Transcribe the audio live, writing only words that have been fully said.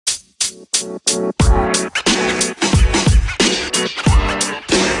Hello,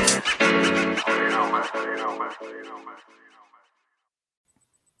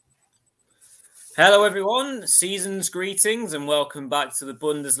 everyone. Season's greetings and welcome back to the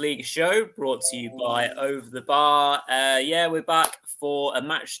Bundesliga show brought to you by Over the Bar. We're back for a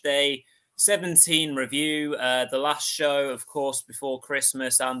match day 17 review. The last show, of course, before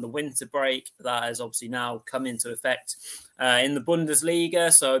Christmas and the winter break that has obviously now come into effect in the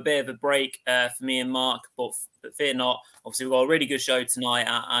Bundesliga. So a bit of a break for me and Mark, but fear not. Obviously, we've got a really good show tonight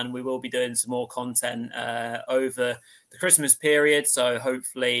and we will be doing some more content over the Christmas period. So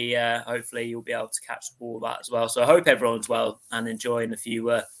hopefully you'll be able to catch up all that as well. So I hope everyone's well and enjoying a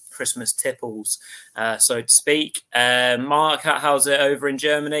few Christmas tipples, so to speak. Mark, how's it over in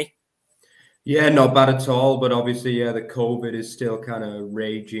Germany? Yeah, not bad at all. But obviously, the COVID is still kind of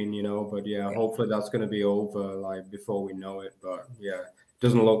raging, But hopefully that's going to be over before we know it. But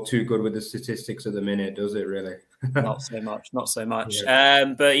doesn't look too good with the statistics at the minute, does it really? Not so much.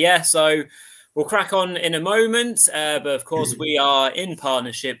 Yeah. So we'll crack on in a moment. But of course, we are in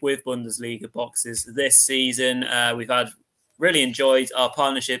partnership with Bundesliga Boxes this season. We've really enjoyed our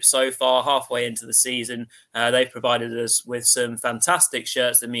partnership so far, halfway into the season. They've provided us with some fantastic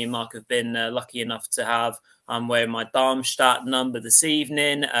shirts that me and Mark have been lucky enough to have. I'm wearing my Darmstadt number this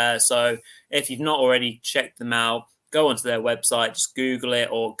evening. So if you've not already checked them out, go onto their website, just Google it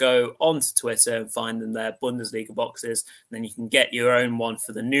or go onto Twitter and find them there, Bundesliga Boxes. And then you can get your own one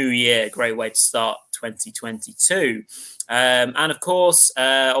for the new year. Great way to start 2022. And of course,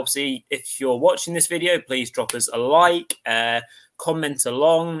 obviously, if you're watching this video, please drop us a like, comment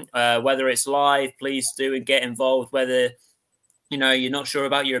along, whether it's live, please do and get involved, whether you're not sure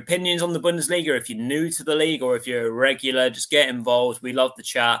about your opinions on the Bundesliga, if you're new to the league or if you're a regular, just get involved. We love the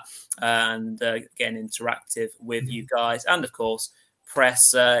chat and getting interactive with you guys. And of course,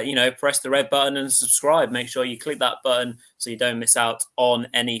 press the red button and subscribe. Make sure you click that button so you don't miss out on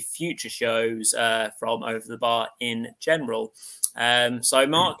any future shows from Over the Bar in general. So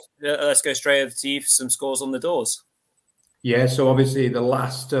Mark, let's go straight over to you for some scores on the doors. Yeah, so obviously the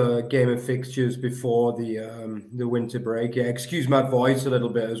last game of fixtures before the winter break. Yeah, excuse my voice a little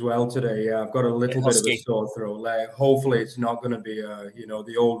bit as well today. Yeah, I've got a little bit of a sore throat. Hopefully it's not going to be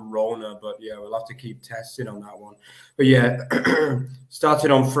the old Rona, but yeah, we'll have to keep testing on that one. But yeah,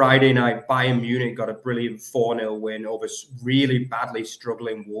 starting on Friday night, Bayern Munich got a brilliant 4-0 win over really badly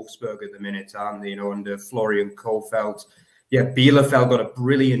struggling Wolfsburg at the minute, aren't they? Under Florian Kohfeldt. Yeah, Bielefeld got a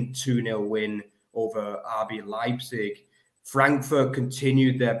brilliant 2-0 win over RB Leipzig. Frankfurt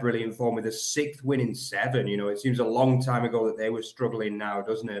continued their brilliant form with a 6th win in 7. It seems a long time ago that they were struggling now,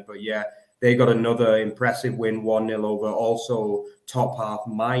 doesn't it? But yeah, they got another impressive win, 1-0 over also top half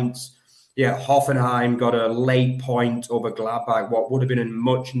Mainz. Yeah, Hoffenheim got a late point over Gladbach. What would have been a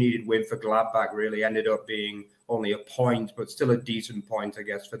much needed win for Gladbach really ended up being only a point, but still a decent point, I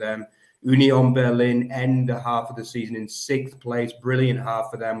guess, for them. Union Berlin end the half of the season in 6th place. Brilliant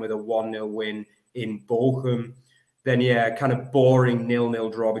half for them with a 1-0 win in Bochum. Then, kind of boring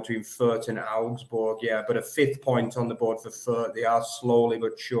 0-0 draw between Fürth and Augsburg. Yeah, but a 5th point on the board for Fürth. They are slowly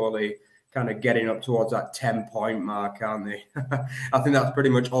but surely kind of getting up towards that 10-point mark, aren't they? I think that's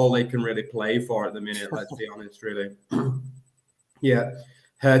pretty much all they can really play for at the minute, let's be honest, really. Yeah,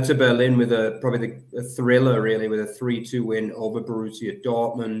 Hertha Berlin with probably a thriller, really, with a 3-2 win over Borussia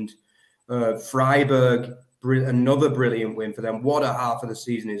Dortmund. Freiburg, another brilliant win for them. What a half of the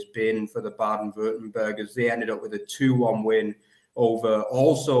season it's been for the Baden-Württembergers. They ended up with a 2-1 win over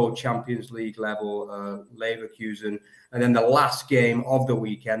also Champions League level Leverkusen. And then the last game of the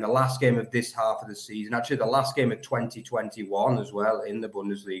weekend, the last game of this half of the season, actually the last game of 2021 as well in the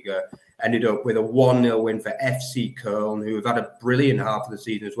Bundesliga, ended up with a 1-0 win for FC Köln, who have had a brilliant half of the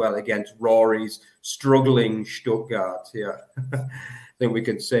season as well against Rory's struggling Stuttgart. Yeah, I think we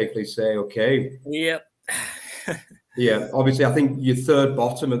could safely say, okay. Yep. Yeah, obviously, I think you're third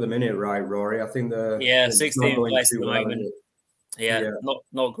bottom at the minute, right, Rory? I think 16th place at the moment. Yeah,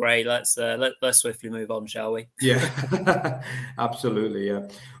 not great. Let's swiftly move on, shall we? Yeah, absolutely. Yeah.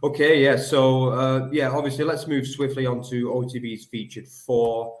 Okay. Yeah. So obviously, let's move swiftly on to OTB's featured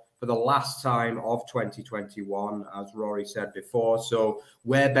 4 for the last time of 2021, as Rory said before. So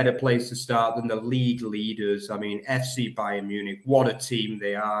where better place to start than the league leaders? I mean, FC Bayern Munich, what a team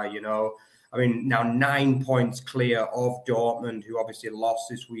they are, I mean, now 9 points clear of Dortmund, who obviously lost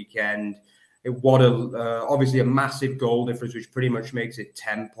this weekend. Obviously a massive goal difference, which pretty much makes it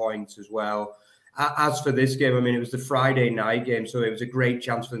 10 points as well. As for this game, I mean, it was the Friday night game, so it was a great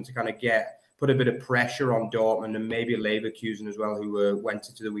chance for them to kind of put a bit of pressure on Dortmund and maybe Leverkusen as well, who went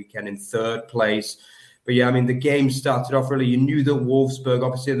into the weekend in 3rd place. But yeah, I mean, the game started off really. You knew that Wolfsburg,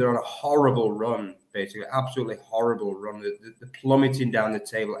 obviously, they're on a horrible run, basically, absolutely horrible run. They're plummeting down the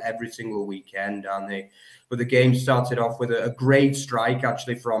table every single weekend, aren't they? But the game started off with a great strike,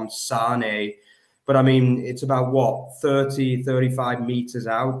 actually, from Sane. But I mean, it's about 30, 35 meters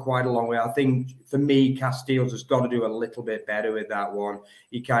out, quite a long way. I think for me, Casteels has got to do a little bit better with that one.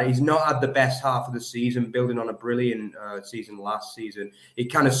 He's not had the best half of the season, building on a brilliant season last season. He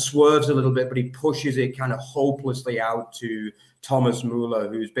kind of swerves a little bit, but he pushes it kind of hopelessly out to Thomas Muller,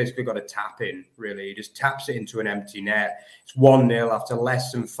 who's basically got a tap in, really. He just taps it into an empty net. It's 1-0 after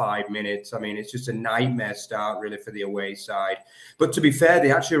less than 5 minutes. I mean, it's just a nightmare start, really, for the away side. But to be fair,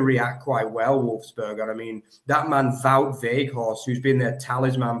 they actually react quite well, Wolfsburg. And I mean, that man, Wout Weghorst, who's been their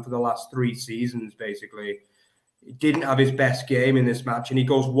talisman for the last 3 seasons, basically, didn't have his best game in this match. And he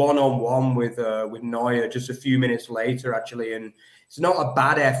goes one-on-one with Neuer just a few minutes later, actually. And it's not a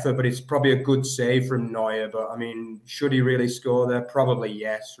bad effort, but it's probably a good save from Neuer. But, I mean, should he really score there? Probably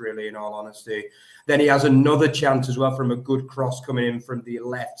yes, really, in all honesty. Then he has another chance as well from a good cross coming in from the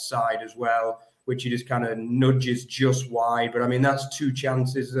left side as well, which he just kind of nudges just wide. But, I mean, that's 2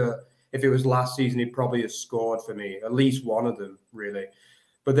 chances that if it was last season, he'd probably have scored for me, at least one of them, really.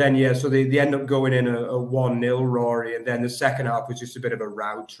 But then, yeah, so they end up going in a 1-0, Rory. And then the second half was just a bit of a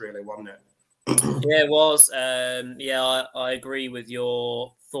rout, really, wasn't it? Yeah, it was. I agree with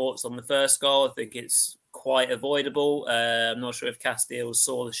your thoughts on the first goal. I think it's quite avoidable. I'm not sure if Casteels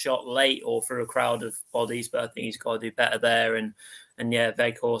saw the shot late or through a crowd of bodies, but I think he's got to do better there. And yeah,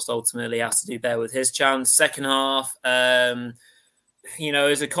 Weghorst ultimately has to do better with his chance. Second half, it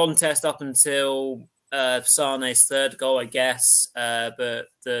was a contest up until Sane's third goal, I guess. But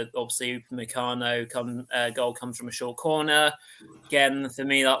obviously Upamecano goal comes from a short corner. Again, for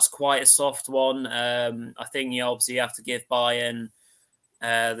me, that's quite a soft one. I think you obviously have to give Bayern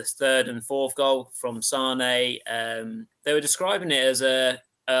the third and fourth goal from Sane. They were describing it as a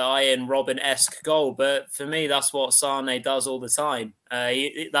Ian Robin-esque goal, but for me, that's what Sane does all the time.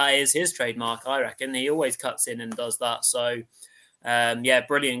 That is his trademark, I reckon. He always cuts in and does that. So,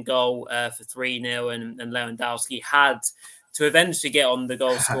 brilliant goal for 3-0, and Lewandowski had to eventually get on the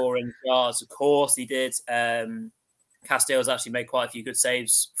goal scoring charts. Of course, he did. Casteels actually made quite a few good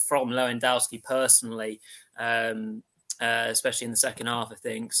saves from Lewandowski personally, especially in the second half, I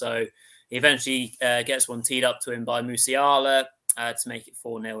think. So he eventually gets one teed up to him by Musiala to make it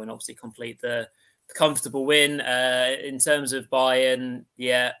 4-0 and obviously complete the comfortable win. In terms of Bayern,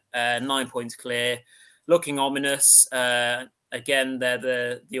 9 points clear. Looking ominous. Again, they're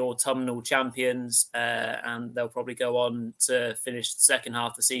the autumnal champions, and they'll probably go on to finish the second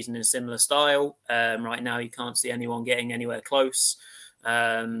half of the season in a similar style. Right now, you can't see anyone getting anywhere close.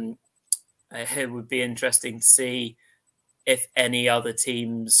 It would be interesting to see if any other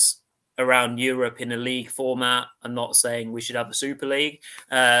teams around Europe in a league format. I'm not saying we should have a Super League,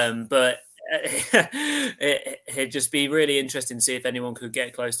 but it'd just be really interesting to see if anyone could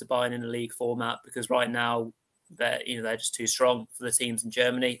get close to Bayern in a league format, because right now, they're just too strong for the teams in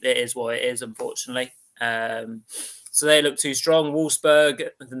Germany. It is what it is, unfortunately. So they look too strong. Wolfsburg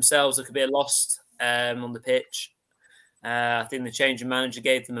themselves look a bit lost on the pitch. I think the change of manager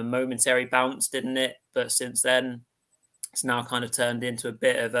gave them a momentary bounce, didn't it? But since then, it's now kind of turned into a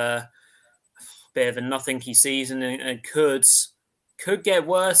bit of a nothingy season, and could get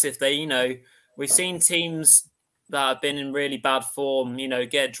worse if they, we've seen teams that have been in really bad form,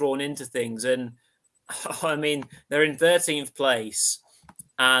 get drawn into things. And I mean, they're in 13th place,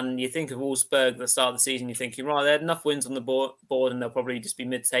 and you think of Wolfsburg at the start of the season, you're thinking, right, they had enough wins on the board and they'll probably just be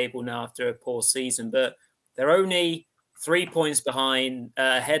mid-table now after a poor season. But they're only 3 points behind,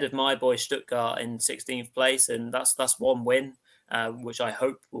 ahead of my boy Stuttgart in 16th place, and that's one win, which I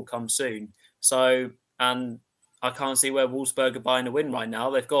hope will come soon. So, and I can't see where Wolfsburg are buying a win right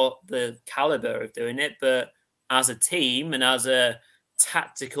now. They've got the caliber of doing it, but as a team and as a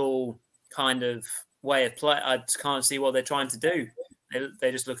tactical kind of way of play, I just can't see what they're trying to do.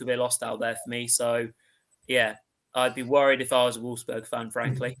 They just look a bit lost out there for me. So, yeah, I'd be worried if I was a Wolfsburg fan,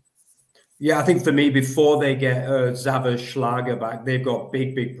 frankly. Yeah, I think for me, before they get Xaver Schlager back, they've got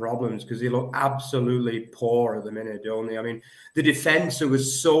big problems because they look absolutely poor at the minute, don't they? I mean, the defense that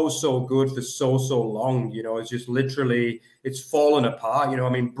was so good for so long, it's just literally, it's fallen apart. I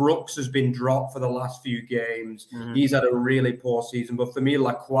mean, Brooks has been dropped for the last few games. Mm-hmm. He's had a really poor season. But for me,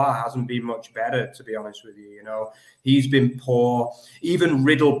 Lacroix hasn't been much better, to be honest with you. He's been poor. Even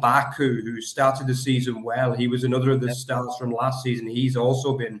Riddle Baku, who started the season well, he was another of the stars from last season. He's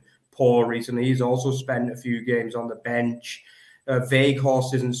also been poor recently. He's also spent a few games on the bench.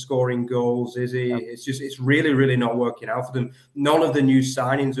 Weghorst isn't scoring goals, is he? It's really, really not working out for them. None of the new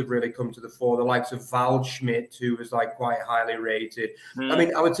signings have really come to the fore. The likes of Waldschmidt, who was like quite highly rated. I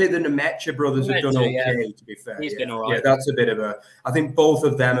mean, I would say the Nemecha brothers have done okay, to be fair. He's been all right. Yeah, that's a bit of a... I think both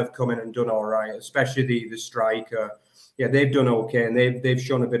of them have come in and done all right, especially the striker. Yeah, they've done okay, and they've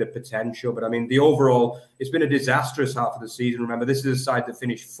shown a bit of potential. But I mean, the overall, it's been a disastrous half of the season. Remember, this is a side that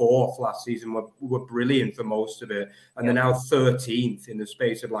finished 4th last season, were brilliant for most of it, and they're now 13th in the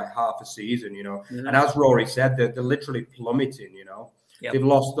space of like half a season, you know. And as Rory said, they're literally plummeting, you know. They've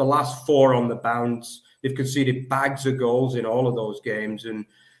lost the last 4 on the bounce. They've conceded bags of goals in all of those games, and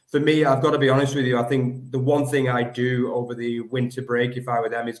for me, I've got to be honest with you, I think the one thing I'd do over the winter break, if I were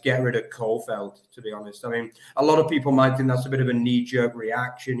them, is get rid of Kohfeldt, to be honest. I mean, a lot of people might think that's a bit of a knee-jerk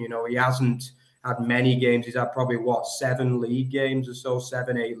reaction. You know, he hasn't had many games. He's had probably, 7 league games or so,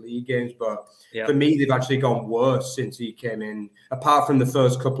 7, 8 league games. But for me, they've actually gone worse since he came in, apart from the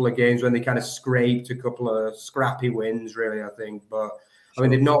first couple of games when they kind of scraped a couple of scrappy wins, really, I think. But I mean,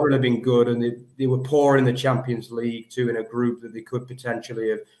 they've not really been good, and they were poor in the Champions League too, in a group that they could potentially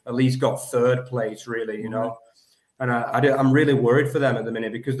have at least got 3rd place, really, you know. And I'm really worried for them at the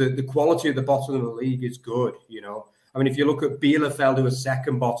minute, because the quality at the bottom of the league is good, you know. I mean, if you look at Bielefeld, who are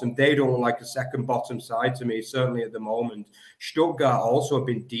second bottom, they don't look like a second bottom side to me, certainly at the moment. Stuttgart also have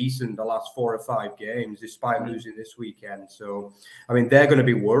been decent the last 4 or 5 games, despite losing this weekend. So, I mean, they're going to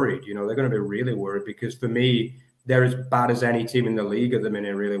be worried, you know. They're going to be really worried, because for me, they're as bad as any team in the league at the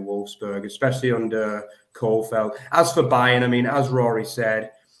minute, really, Wolfsburg, especially under Kohfeldt. As for Bayern, I mean, as Rory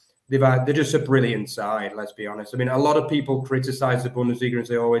said, they're just a brilliant side, let's be honest. I mean, a lot of people criticize the Bundesliga and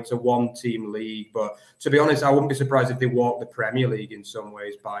say, oh, it's a one-team league. But to be honest, I wouldn't be surprised if they walk the Premier League in some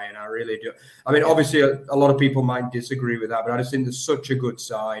ways, Bayern. I really do. I mean, obviously, a lot of people might disagree with that, but I just think they're such a good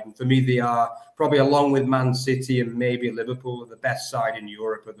side. And for me, they are probably, along with Man City and maybe Liverpool, the best side in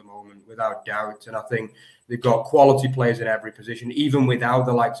Europe at the moment, without doubt. And I think they've got quality players in every position, even without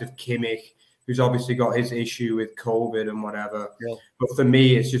the likes of Kimmich, who's obviously got his issue with COVID and whatever. Yeah. But for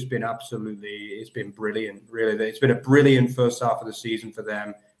me, it's just been it's been brilliant, really. It's been a brilliant first half of the season for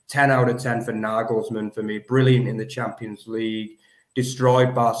them. 10 out of 10 for Nagelsmann for me. Brilliant in the Champions League.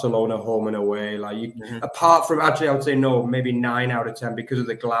 Destroyed Barcelona home and away. Like apart from, actually, I would say no, maybe 9 out of 10 because of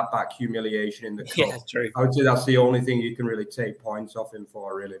the Gladbach humiliation in the cup. Yeah, true. I would say that's the only thing you can really take points off him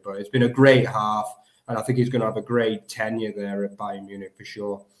for, really. But it's been a great half, and I think he's going to have a great tenure there at Bayern Munich for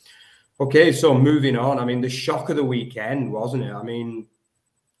sure. Okay, so moving on. I mean, the shock of the weekend, wasn't it? I mean,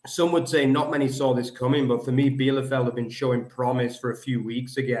 some would say not many saw this coming, but for me, Bielefeld have been showing promise for a few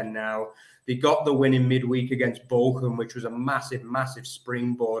weeks again now. They got the win in midweek against Bochum, which was a massive, massive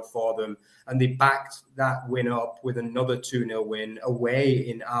springboard for them. And they backed that win up with another 2-0 win away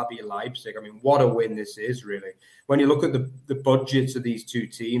in RB Leipzig. I mean, what a win this is, really. When you look at the budgets of these two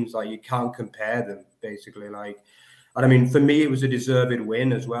teams, like, you can't compare them, basically. And I mean, for me, it was a deserved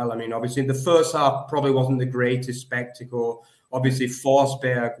win as well. I mean, obviously, the first half probably wasn't the greatest spectacle. Obviously,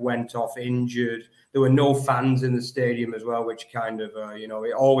 Forsberg went off injured. There were no fans in the stadium as well, which kind of,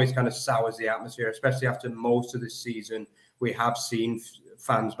 it always kind of sours the atmosphere, especially after most of the season. We have seen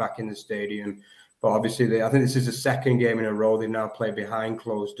fans back in the stadium. But obviously, I think this is the second game in a row they've now played behind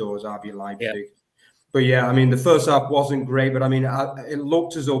closed doors, RB Leipzig. Yeah. But yeah, I mean, the first half wasn't great, but I mean, it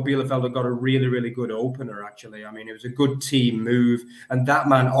looked as though Bielefeld had got a really, really good opener, actually. I mean, it was a good team move. And that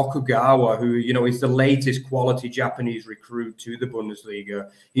man, Okugawa, who, is the latest quality Japanese recruit to the Bundesliga,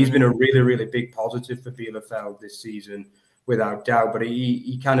 he's been a really, really big positive for Bielefeld this season, without doubt. But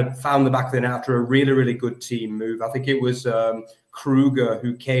he kind of found the back of the net after a really, really good team move. I think it was Kruger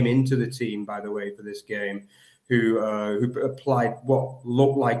who came into the team, by the way, for this game, who applied what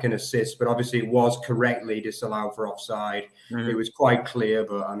looked like an assist, but obviously it was correctly disallowed for offside. It was quite clear,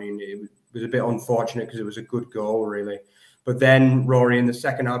 but I mean, it was a bit unfortunate because it was a good goal, really. But then, Rory, in the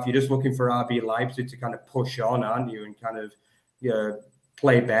second half, you're just looking for RB Leipzig to kind of push on, aren't you, and kind of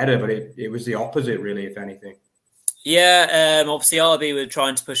play better, but it was the opposite, really, if anything. Yeah, obviously RB were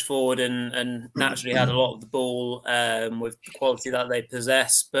trying to push forward and naturally had a lot of the ball with the quality that they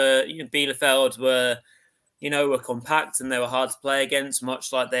possess, but Bielefeld were compact and they were hard to play against,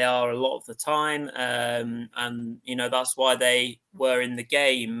 much like they are a lot of the time. And, that's why they were in the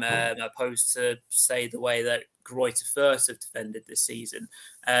game, opposed to, say, the way that Greuther Fürth have defended this season.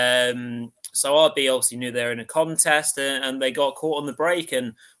 So RB obviously knew they were in a contest and they got caught on the break.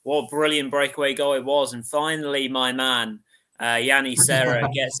 And what a brilliant breakaway goal it was. And finally, my man, Yanni Serra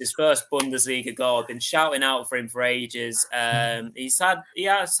gets his first Bundesliga goal. I've been shouting out for him for ages. He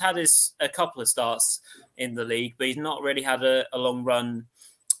has had a couple of starts in the league, but he's not really had a long run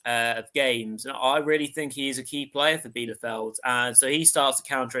of games. And I really think he is a key player for Bielefeld. And so he starts to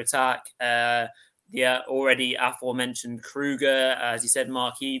counter-attack. The already aforementioned Kruger, as you said,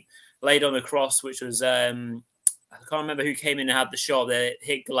 Mark, he laid on a cross, which was, I can't remember who came in and had the shot that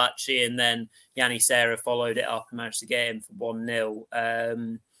hit Galacci, and then Yanni Serra followed it up and managed to get him for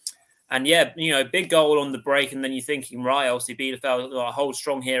 1-0. And yeah, big goal on the break. And then you're thinking, right, obviously Bielefeld hold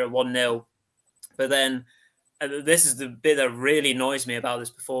strong here at 1-0. But then this is the bit that really annoys me about this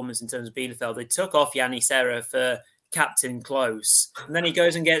performance in terms of Bielefeld. They took off Yanni Serra for Captain Klose. And then he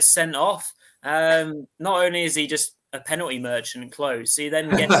goes and gets sent off. Not only is he just a penalty merchant, Klose, he then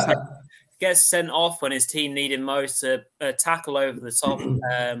gets sent off when his team need him most, to tackle over the top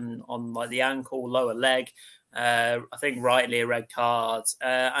on like the ankle, lower leg. I think rightly a red card.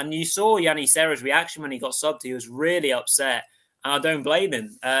 And you saw Yanni Serra's reaction when he got subbed. He was really upset, and I don't blame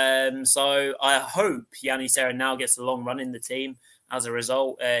him. So I hope Yanni Serra now gets a long run in the team as a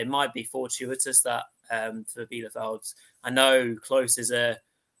result. It might be fortuitous that for Bielefeld. I know Klose is a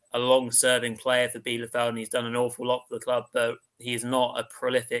long-serving player for Bielefeld, and he's done an awful lot for the club, but he's not a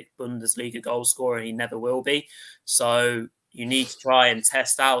prolific Bundesliga goal scorer, and he never will be. So you need to try and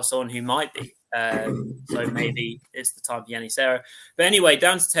test out someone who might be. So maybe it's the time for Yanni Serra. But anyway,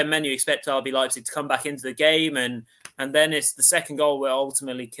 down to 10 men, you expect RB Leipzig to come back into the game, and then it's the second goal where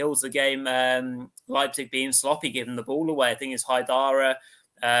ultimately kills the game. Leipzig being sloppy, giving the ball away. I think it's Haidara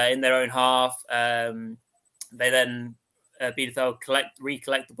in their own half. They then Bielefeld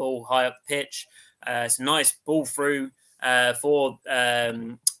recollect the ball high up the pitch. It's a nice ball through for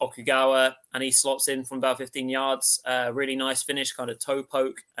Okugawa, and he slots in from about 15 yards. Really nice finish, kind of toe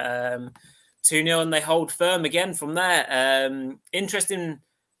poke. 2-0, and they hold firm again from there. Interesting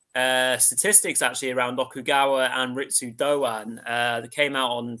statistics actually around Okugawa and Ritsu Doan that came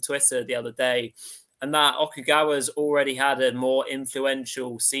out on Twitter the other day, and that Okugawa's already had a more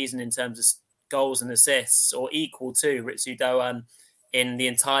influential season in terms of goals and assists, or equal to Ritsu Doan in the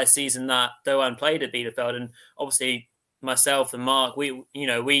entire season that Doan played at Bielefeld. And obviously myself and Mark, we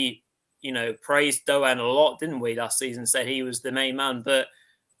praised Doan a lot, didn't we, last season, said he was the main man, but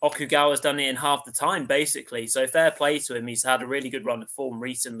Okugawa's done it in half the time, basically. So fair play to him. He's had a really good run of form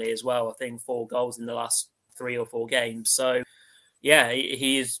recently as well. I think 4 goals in the last 3 or 4 games. So, yeah,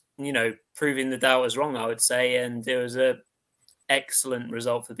 he's, proving the doubters wrong, I would say. And it was an excellent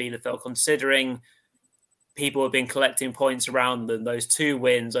result for Bielefeld, considering people have been collecting points around them. Those 2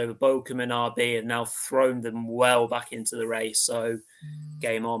 wins over Bochum and RB have now thrown them well back into the race. So,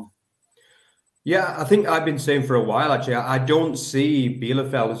 game on. Yeah, I think I've been saying for a while, actually, I don't see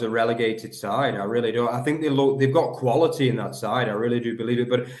Bielefeld as a relegated side. I really don't. I think they've got quality in that side. I really do believe it.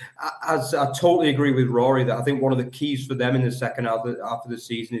 But as I totally agree with Rory that I think one of the keys for them in the second half of the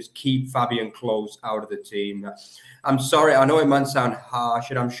season is keep Fabian Klose out of the team. I'm sorry, I know it might sound harsh,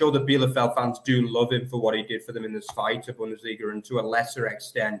 and I'm sure the Bielefeld fans do love him for what he did for them in this fight to Bundesliga, and to a lesser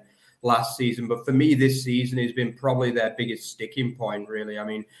extent last season. But for me, this season has been probably their biggest sticking point, really. I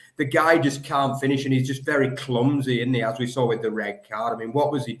mean, the guy just can't finish, and he's just very clumsy, isn't he, as we saw with the red card. I mean,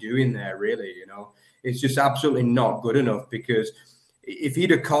 what was he doing there, really? It's just absolutely not good enough, because if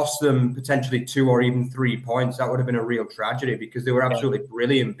he'd have cost them potentially 2 or even 3 points, that would have been a real tragedy, because they were absolutely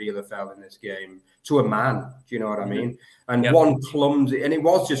brilliant, Bielefeld, in this game, to a man. Do you know what I mean? And one clumsy, and it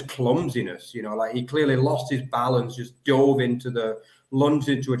was just clumsiness, like he clearly lost his balance, just lunged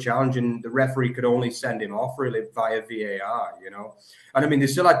into a challenge, and the referee could only send him off really via VAR, And I mean, they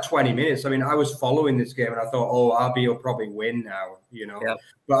still had 20 minutes. I mean, I was following this game and I thought, RB will probably win now,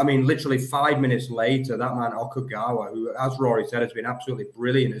 But I mean, literally 5 minutes later, that man Okugawa, who, as Rory said, has been absolutely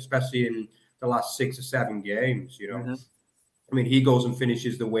brilliant, especially in the last 6 or 7 games, I mean, he goes and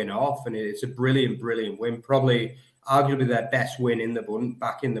finishes the win off, and it's a brilliant, brilliant win. Probably arguably their best win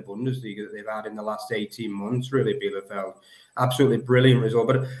back in the Bundesliga that they've had in the last 18 months, really, Bielefeld. Absolutely brilliant result.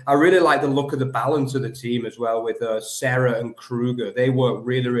 But I really like the look of the balance of the team as well, with Serra and Kruger. They worked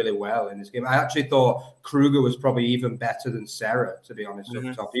really, really well in this game. I actually thought Kruger was probably even better than Serra, to be honest.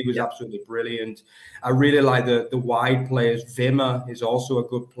 Up top, he was absolutely brilliant. I really like the wide players. Wimmer is also a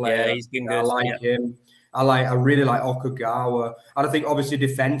good player. Yeah, he's been good. I like him. I really like Okugawa. And I think obviously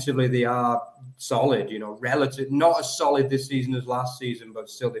defensively they are solid, relative, not as solid this season as last season, but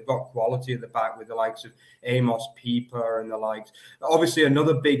still they've got quality at the back with the likes of Amos Pieper and the likes. Obviously,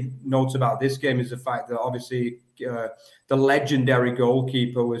 another big note about this game is the fact that obviously the legendary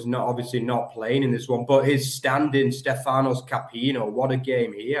goalkeeper was not playing in this one, but his stand-in Stefanos Capino, what a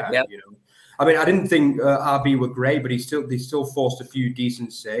game he had, I mean, I didn't think RB were great, but they still forced a few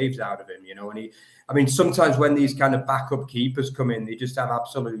decent saves out of him, you know. And I mean, sometimes when these kind of backup keepers come in, they just have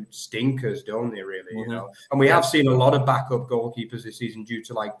absolute stinkers, don't they? Really, you know. And we have seen a lot of backup goalkeepers this season due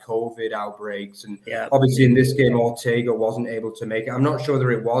to like COVID outbreaks, and obviously in this game, Ortega wasn't able to make it. I'm not sure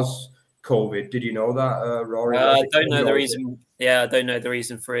whether it was COVID. Did you know that, Rory? I don't know the reason. Yeah, I don't know the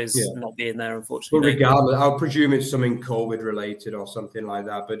reason for his not being there, unfortunately. But regardless, I'll presume it's something COVID related or something like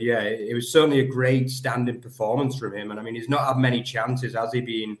that. But yeah, it was certainly a great standing performance from him. And I mean, he's not had many chances, has he,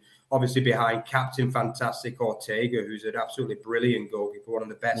 been obviously behind captain fantastic Ortega, who's an absolutely brilliant goalkeeper, one of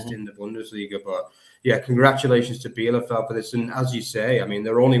the best in the Bundesliga. But yeah, congratulations to Bielefeld for this. And as you say, I mean,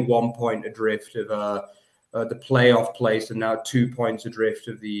 they're only 1 point adrift of the playoff place, and now 2 points adrift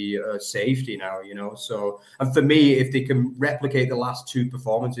of the safety now, you know. So, and for me, if they can replicate the last two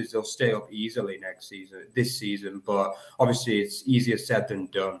performances, they'll stay up easily this season. But obviously, it's easier said than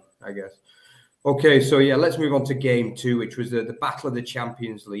done, I guess. Okay, so yeah, let's move on to game 2, which was the Battle of the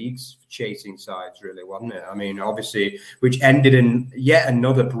Champions Leagues chasing sides, really, wasn't it? I mean, obviously, which ended in yet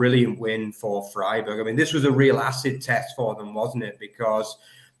another brilliant win for Freiburg. I mean, this was a real acid test for them, wasn't it? Because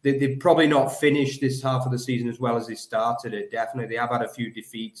they've probably not finished this half of the season as well as they started it. Definitely, they have had a few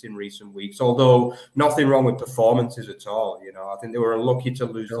defeats in recent weeks, although nothing wrong with performances at all. You know, I think they were unlucky to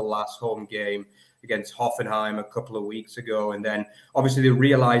lose the last home game against Hoffenheim a couple of weeks ago. And then obviously they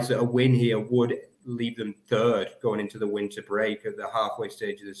realized that a win here would leave them third going into the winter break at the halfway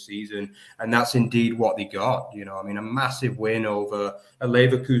stage of the season. And that's indeed what they got. You know, I mean, a massive win over a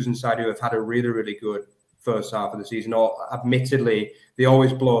Leverkusen side who have had a really, really good first half of the season. Or admittedly, they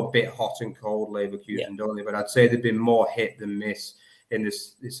always blow a bit hot and cold, Leverkusen, don't they? But I'd say they've been more hit than miss in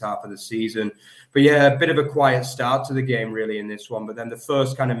this half of the season. But yeah, a bit of a quiet start to the game, really, in this one. But then the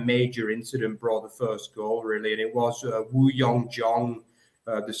first kind of major incident brought the first goal, really. And it was Woo Young-jong,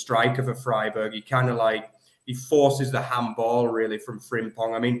 the striker for Freiburg. He forces the handball, really, from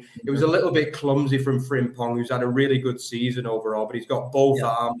Frimpong. I mean, it was a little bit clumsy from Frimpong, who's had a really good season overall, but he's got both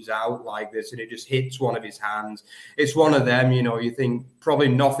arms out like this, and it just hits one of his hands. It's one of them, you know, you think probably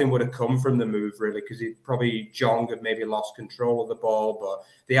nothing would have come from the move, really, because Jong had maybe lost control of the ball, but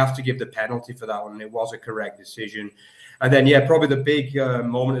they have to give the penalty for that one, and it was a correct decision. And then, yeah, probably the big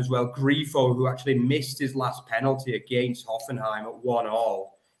moment as well, Grifo, who actually missed his last penalty against Hoffenheim at 1-1.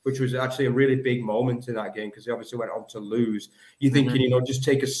 Which was actually a really big moment in that game because he obviously went on to lose. You're thinking, you know, just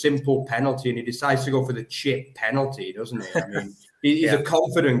take a simple penalty, and he decides to go for the chip penalty, doesn't he? I mean, he's a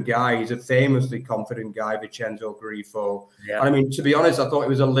confident guy. He's a famously confident guy, Vincenzo Grifo. Yeah. And I mean, to be honest, I thought it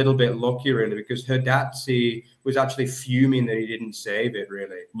was a little bit lucky, really, because Herdazzi was actually fuming that he didn't save it,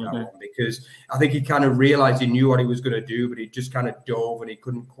 really, that one, because I think he kind of realized he knew what he was going to do, but he just kind of dove and he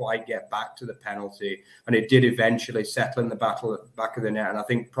couldn't quite get back to the penalty. And it did eventually settle in the battle at the back of the net. And I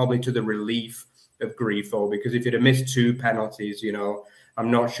think probably to the relief of Grifo, because if he'd have missed 2 penalties, you know, I'm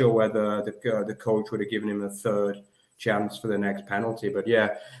not sure whether the coach would have given him a third chance for the next penalty. But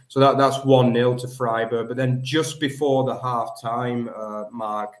yeah, so that's 1-0 to Freiburg. But then just before the half-time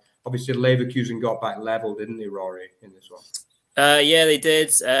mark, obviously Leverkusen got back level, didn't they, Rory, in this one? Yeah, they did.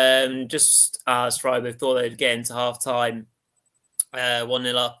 Just as Freiburg thought they'd get into half-time,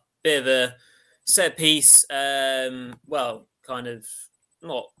 1-0 up. Bit of a set piece. Well, kind of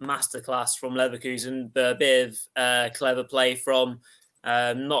not masterclass from Leverkusen, but a bit of clever play from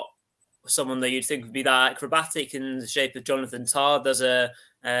not someone that you'd think would be that acrobatic in the shape of Jonathan Tah. Does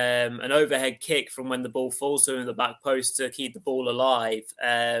an overhead kick from when the ball falls to him in the back post to keep the ball alive.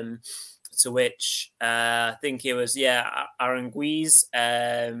 To which I think it was Aranguiz,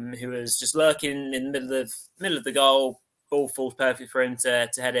 who was just lurking in the middle of the goal. Ball falls perfect for him to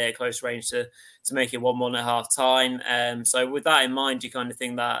head it at close range to make it 1-1 at half time. So with that in mind, you kind of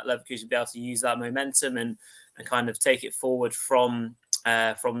think that Leverkusen will be able to use that momentum and kind of take it forward from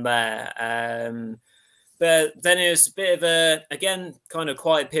there. But then it was a bit of a, again, kind of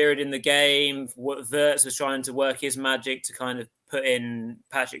quiet period in the game. Wirtz was trying to work his magic to kind of put in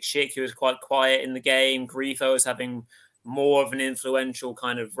Patrick Schick, who was quite quiet in the game. Grifo was having more of an influential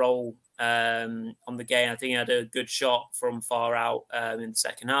kind of role on the game. I think he had a good shot from far out in the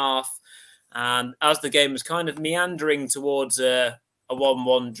second half. And as the game was kind of meandering towards a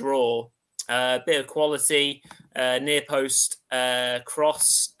 1-1 draw, a bit of quality, near post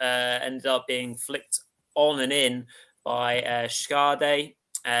cross ended up being flicked on and in by Schade.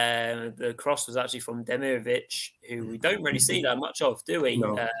 The cross was actually from Demirovic, who we don't really see that much of, do we,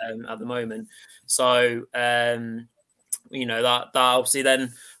 no. At the moment? So, you know, that obviously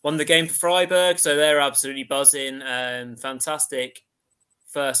then won the game for Freiburg, so they're absolutely buzzing. Fantastic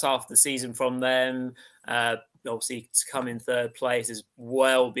first half of the season from them. obviously to come in third place is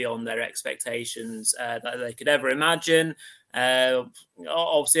well beyond their expectations that they could ever imagine.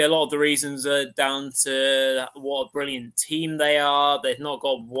 Obviously, a lot of the reasons are down to what a brilliant team they are. They've not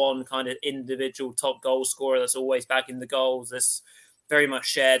got one kind of individual top goal scorer that's always backing the goals. That's very much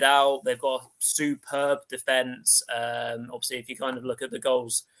shared out. They've got superb defense. Obviously, if you kind of look at the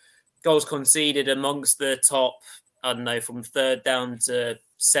goals conceded amongst the top, I don't know, from third down to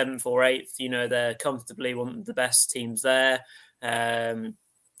 7th or 8th, they're comfortably one of the best teams there.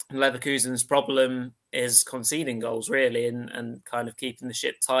 Leverkusen's problem is conceding goals, really, and kind of keeping the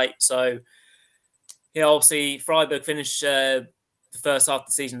ship tight. So, obviously, Freiburg finished the first half of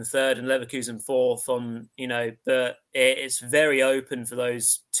the season the third and Leverkusen fourth but it's very open for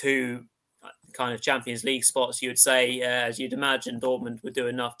those two kind of Champions League spots, you would say. As you'd imagine, Dortmund would do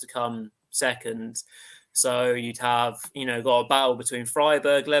enough to come second. So you'd have, got a battle between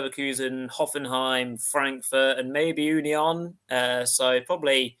Freiburg, Leverkusen, Hoffenheim, Frankfurt, and maybe Union. So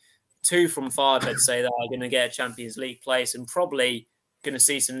probably 2 from 5, I'd say, that are going to get a Champions League place and probably going to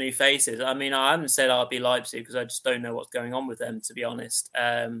see some new faces. I mean, I haven't said RB Leipzig because I just don't know what's going on with them, to be honest.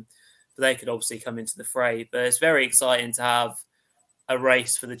 But they could obviously come into the fray. But it's very exciting to have a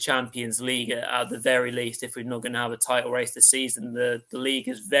race for the Champions League at the very least. If we're not going to have a title race this season, the league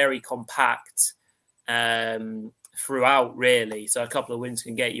is very compact throughout, really. So a couple of wins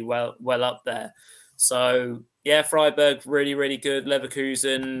can get you well up there. So yeah, Freiburg really, really good.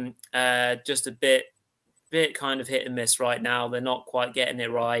 Leverkusen just a bit kind of hit and miss right now. They're not quite getting it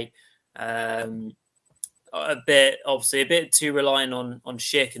right. A bit too reliant on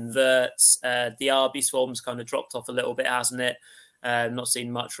Schick and Wirtz. Diaby's form's kind of dropped off a little bit, hasn't it? Not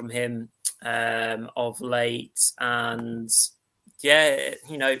seen much from him of late. And yeah,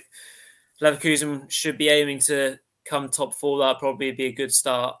 Leverkusen should be aiming to come top 4. That'll probably be a good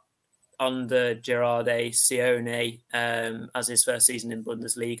start under Gerardo Sione as his first season in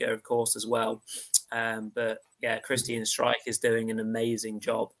Bundesliga, of course, as well. But yeah, Christian Streich is doing an amazing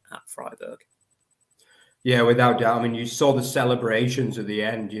job at Freiburg. Yeah, without doubt. I mean, you saw the celebrations at the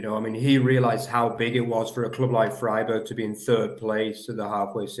end, I mean, he realized how big it was for a club like Freiburg to be in third place at the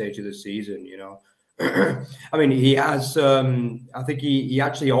halfway stage of the season, I mean, he has, I think he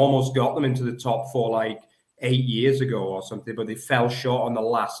actually almost got them into the top 4 like 8 years ago or something, but they fell short on the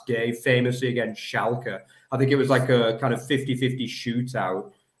last day, famously against Schalke. I think it was like a kind of 50-50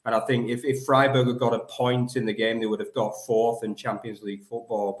 shootout. And I think if Freiburg had got a point in the game, they would have got 4th in Champions League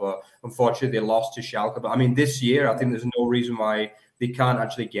football. But unfortunately, they lost to Schalke. But I mean, this year, I think there's no reason why they can't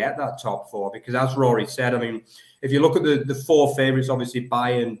actually get that top 4. Because as Rory said, I mean, if you look at the 4 favourites, obviously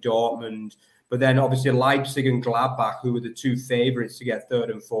Bayern, Dortmund, but then obviously Leipzig and Gladbach, who were the 2 favourites to get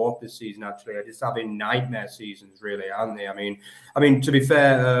 3rd and 4th this season, actually, are just having nightmare seasons, really, aren't they? I mean, to be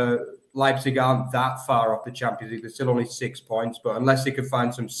fair, Leipzig aren't that far off the Champions League. They're still only 6 points, but unless they can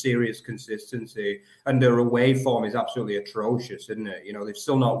find some serious consistency, and their away form is absolutely atrocious, isn't it? They've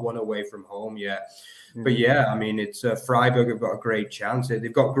still not won away from home yet. Mm-hmm. But yeah, I mean, it's Freiburg have got a great chance.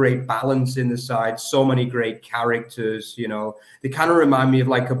 They've got great balance in the side, so many great characters. They kind of remind me of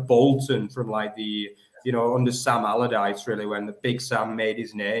like a Bolton from like the under Sam Allardyce, really, when the Big Sam made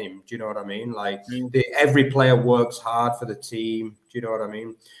his name. Do you know what I mean? Like every player works hard for the team. Do you know what I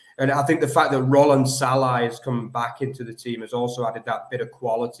mean? And I think the fact that Roland Salah has come back into the team has also added that bit of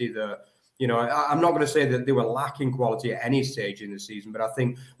quality that, I'm not going to say that they were lacking quality at any stage in the season, but I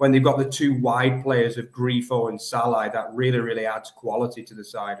think when they've got the 2 wide players of Grifo and Salah, that really, really adds quality to the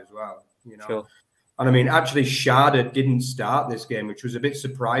side as well, Sure. And I mean, actually, Schade didn't start this game, which was a bit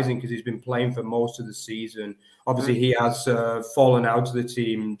surprising because he's been playing for most of the season. Obviously, he has fallen out of the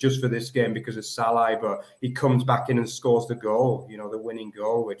team just for this game because of Salah, but he comes back in and scores the goal, the winning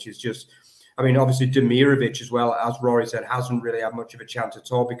goal, which is just, I mean, obviously, Demirovic as well, as Rory said, hasn't really had much of a chance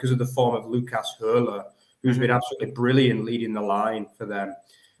at all because of the form of Lucas Höhler, who's been absolutely brilliant leading the line for them.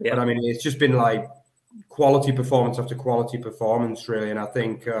 Yeah. But I mean, it's just been like quality performance after quality performance, really. And I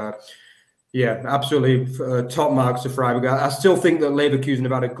think, yeah, absolutely top marks to Freiburg. I still think that Leverkusen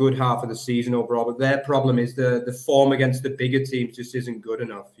have had a good half of the season overall, but their problem is the form against the bigger teams just isn't good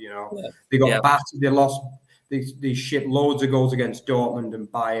enough. Yeah. They got battered. They lost. They shipped loads of goals against Dortmund and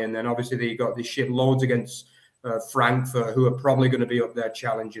Bayern. Then obviously they shipped loads against Frankfurt, who are probably going to be up there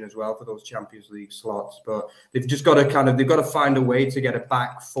challenging as well for those Champions League slots. But they've just got to they've got to find a way to get a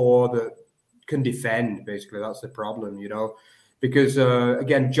back 4 that can defend. Basically, that's the problem, Because,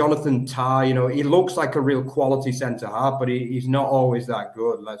 again, Jonathan Tah, he looks like a real quality centre-half, but he's not always that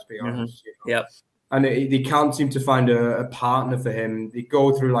good, let's be honest. Yeah. And they can't seem to find a partner for him. They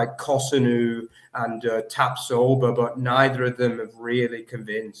go through like Kosunu and Tapsoba, but neither of them have really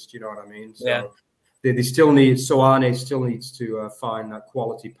convinced, you know what I mean? So they still need, Soane still needs to find that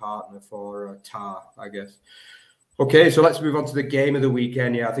quality partner for Tar, I guess. Okay, so let's move on to the game of the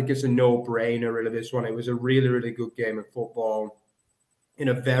weekend. Yeah, I think it's a no-brainer, really, this one. It was a really, really good game of football in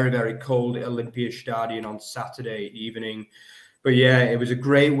a very, very cold Olympiastadion on Saturday evening. But yeah, it was a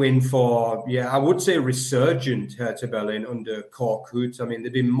great win for, I would say resurgent Hertha Berlin under Korkut. I mean,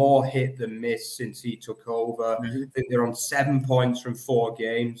 they've been more hit than miss since he took over. Mm-hmm. I think they're on 7 points from 4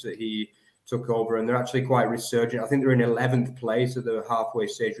 games that he took over, and they're actually quite resurgent. I think they're in 11th place at the halfway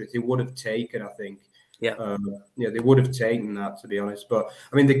stage, which they would have taken, I think. Yeah. They would have taken that, to be honest. But,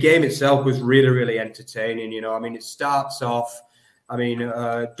 I mean, the game itself was really, really entertaining. You know, I mean, it starts off,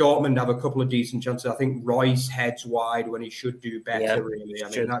 Dortmund have a couple of decent chances. I think Royce heads wide when he should do better, really. I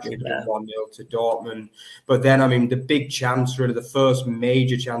mean, that should have been 1-0 to Dortmund. But then, I mean, the big chance, really, the first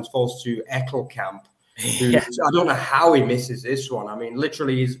major chance falls to Eckelkamp. I don't know how he misses this one. I mean,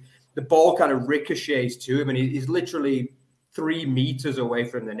 literally, the ball kind of ricochets to him, and he's literally 3 meters away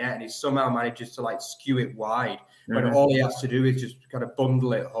from the net, and he somehow manages to skew it wide. When all he has to do is just kind of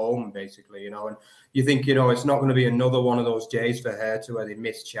bundle it home, basically, And you think, it's not going to be another one of those days for Hertha where they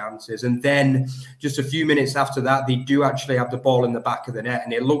miss chances. And then just a few minutes after that, they do actually have the ball in the back of the net,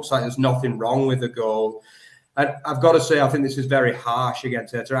 and it looks like there's nothing wrong with the goal. And I've got to say, I think this is very harsh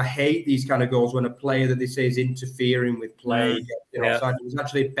against Hertha. I hate these kind of goals when a player that they say is interfering with play gets offside. It was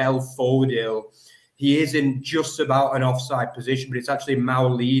actually Belfodil. He is in just about an offside position, but it's actually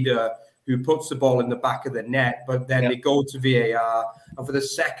Maulida who puts the ball in the back of the net. But then they go to VAR, and for the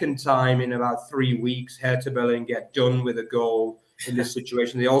second time in about 3 weeks, Hertha Berlin get done with a goal in this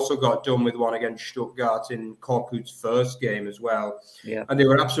situation. They also got done with one against Stuttgart in Korkut's first game as well. Yeah. And they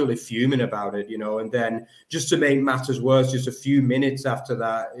were absolutely fuming about it, And then just to make matters worse, just a few minutes after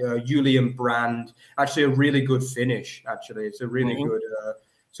that, Julian Brand, actually a really good finish, actually. It's a really good...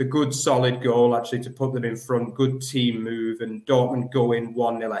 It's a good, solid goal, actually, to put them in front. Good team move, and Dortmund go in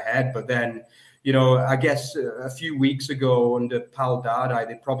 1-0 ahead. But then, I guess a few weeks ago under Pal Dardai,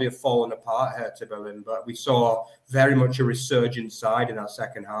 they'd probably have fallen apart, Hertha Berlin. But we saw very much a resurgent side in that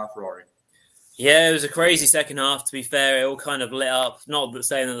second half, Rory. Yeah, it was a crazy second half, to be fair. It all kind of lit up. Not that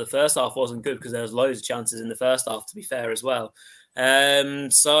saying that the first half wasn't good, because there was loads of chances in the first half, to be fair, as well.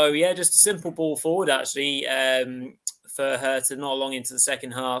 Just a simple ball forward, actually. For Hertha, not long into the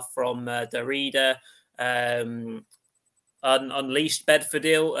second half from Darida, unleashed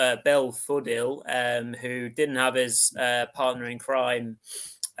Belfodil, who didn't have his partner in crime,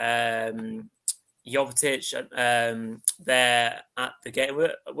 Jovetic, there at the game.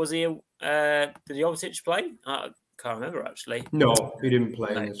 Was he? Did Jovetic play? I can't remember, actually. No, he didn't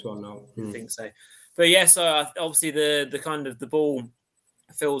play in this one. No, I think so. But so obviously the kind of the ball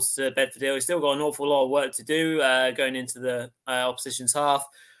fills to Belfodil. He's still got an awful lot of work to do going into the opposition's half.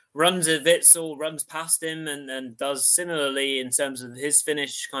 Runs at Witsel, runs past him, and does similarly in terms of his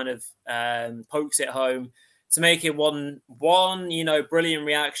finish, kind of pokes it home to make it 1-1. Brilliant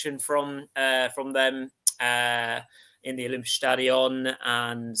reaction from them in the Olympiastadion,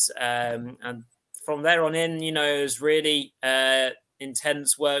 and from there on in, it was really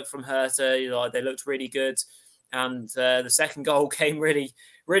intense work from Hertha. They looked really good. And the second goal came really,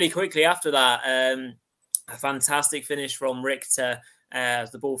 really quickly after that. A fantastic finish from Richter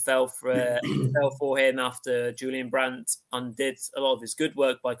as the ball fell for him after Julian Brandt undid a lot of his good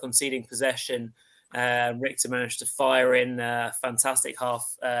work by conceding possession. Richter managed to fire in a fantastic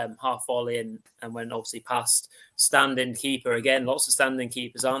half volley and went obviously past standing keeper again. Lots of standing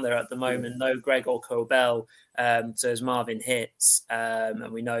keepers, aren't there, at the moment? No Gregor Kobel, so as Marvin Hitz,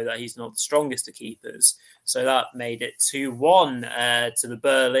 and we know that he's not the strongest of keepers. So that made it 2-1 to the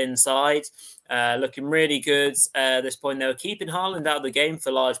Berlin side. Looking really good at this point. They were keeping Haaland out of the game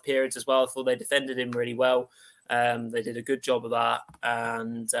for large periods as well. I thought they defended him really well. They did a good job of that.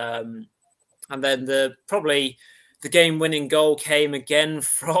 And then the game-winning goal came again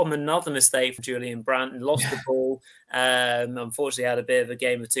from another mistake from Julian Brandt and lost the ball. Unfortunately, had a bit of a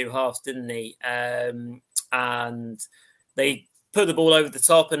game of two halves, didn't he? And they put the ball over the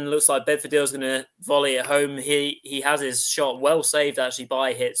top, and it looks like Belfodil's going to volley it home. He has his shot well saved, actually,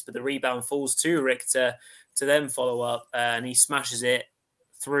 by Hitz, but the rebound falls to Richter to then follow up, and he smashes it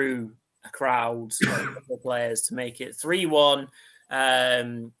through a crowd of players to make it 3-1.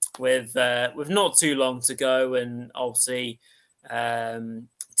 With not too long to go, and obviously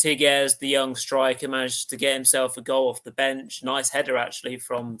Tigges, the young striker, managed to get himself a goal off the bench. Nice header actually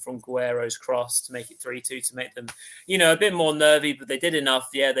from Guerrero's cross to make it 3-2 to make them, a bit more nervy, but they did enough.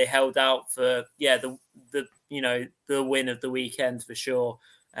 Yeah, they held out for the win of the weekend for sure.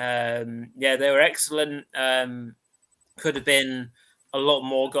 They were excellent. Could have been a lot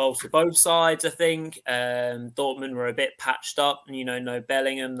more goals for both sides, I think. Dortmund were a bit patched up, no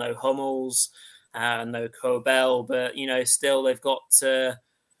Bellingham, no Hummels, no Kobel, but, still they've got to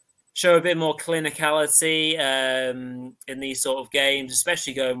show a bit more clinicality in these sort of games,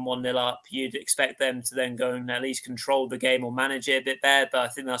 especially going 1-0 up. You'd expect them to then go and at least control the game or manage it a bit better, but I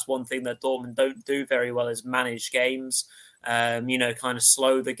think that's one thing that Dortmund don't do very well is manage games. Kind of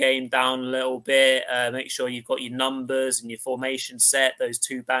slow the game down a little bit, make sure you've got your numbers and your formation set, those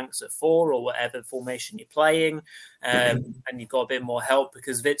two banks of four or whatever formation you're playing, and you've got a bit more help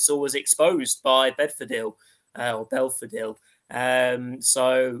because Witsel was exposed by Belfodil.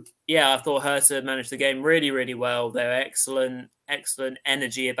 So, yeah, I thought Hertha managed the game really, really well. They're excellent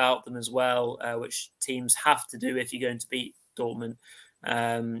energy about them as well, which teams have to do if you're going to beat Dortmund.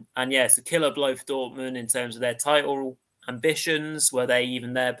 And yeah, it's a killer blow for Dortmund in terms of their title ambitions. Were they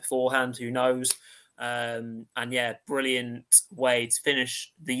even there beforehand? Who knows? And yeah, brilliant way to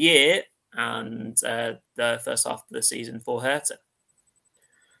finish the year and the first half of the season for Hertha.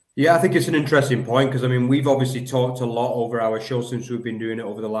 Yeah, I think it's an interesting point because, I mean, we've obviously talked a lot over our show since we've been doing it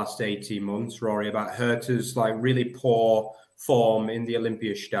over the last 18 months, Rory, about Hertha's like really poor form in the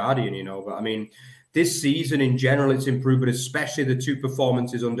Olympiastadion, but I mean, this season in general, it's improved, but especially the two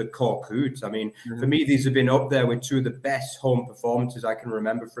performances under Korkut. I mean, for me, these have been up there with two of the best home performances I can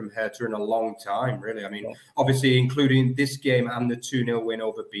remember from Hertha in a long time, really. I mean, obviously, including this game and the 2-0 win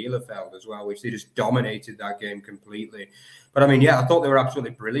over Bielefeld as well, which they just dominated that game completely. But I mean, yeah, I thought they were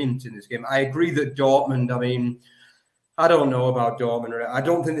absolutely brilliant in this game. I agree that Dortmund, I mean, I don't know about Dortmund. I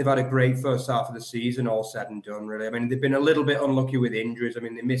don't think they've had a great first half of the season, all said and done, really. I mean, they've been a little bit unlucky with injuries. I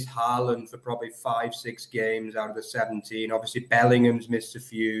mean, they missed Haaland for probably 5-6 games out of the 17. Obviously, Bellingham's missed a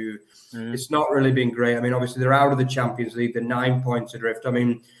few. It's not really been great. I mean, obviously, they're out of the Champions League. They're 9 points adrift. I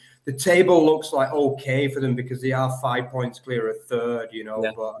mean, the table looks like okay for them because they are 5 points clear of third,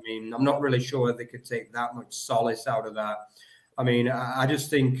 But, I mean, I'm not really sure they could take that much solace out of that. I mean, I just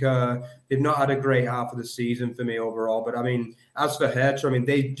think they've not had a great half of the season for me overall. But, I mean, as for Hertha, I mean,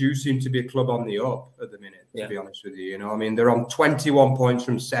 they do seem to be a club on the up at the minute, to be honest with you. I mean, they're on 21 points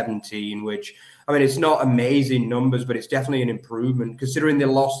from 17, which, I mean, it's not amazing numbers, but it's definitely an improvement considering they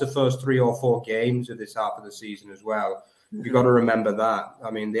lost the first 3 or 4 games of this half of the season as well. You've got to remember that.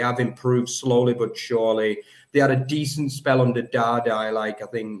 I mean, they have improved slowly but surely. They had a decent spell under Dardai, like I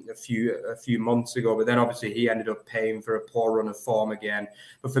think a few months ago, but then obviously he ended up paying for a poor run of form again.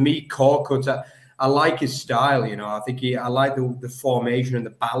 But for me, Korkut, I like his style. I think I like the formation and the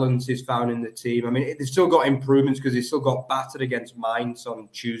balance he's found in the team. I mean, they've still got improvements because they still got battered against Mainz on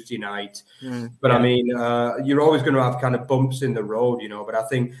Tuesday night. But I mean, you're always going to have kind of bumps in the road, But I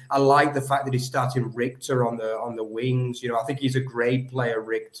think I like the fact that he's starting Richter on the wings. I think he's a great player,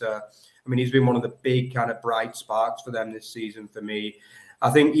 Richter. I mean, he's been one of the big kind of bright sparks for them this season for me. I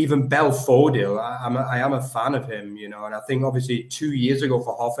think even Belfodil, I am a fan of him, and I think obviously 2 years ago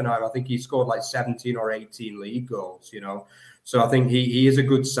for Hoffenheim, I think he scored like 17 or 18 league goals, So I think he is a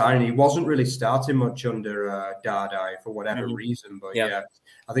good sign. He wasn't really starting much under Dardai for whatever reason, but yeah,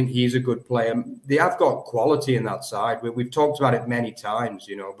 I think he's a good player. They have got quality in that side. We've talked about it many times,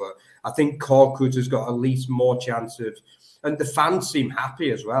 but I think Korkut has got at least more chance of. And the fans seem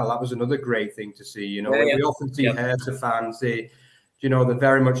happy as well. That was another great thing to see. We often see Hertha fans, they're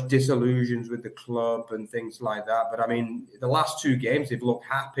very much disillusioned with the club and things like that. But I mean, the last 2 games, they've looked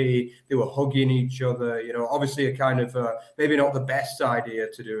happy. They were hugging each other. Obviously a kind of maybe not the best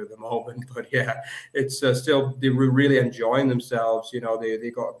idea to do at the moment, but yeah, it's still they were really enjoying themselves. They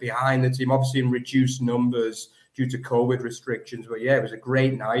got behind the team, obviously in reduced numbers due to COVID restrictions. But yeah, it was a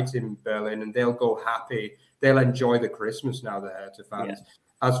great night in Berlin, and they'll go happy. They'll enjoy the Christmas now, the Hertha fans.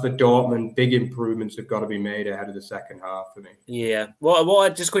 Yeah. As for Dortmund, big improvements have got to be made ahead of the second half for me. Yeah. Well, what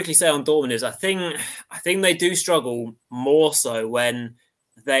I'd just quickly say on Dortmund is I think they do struggle more so when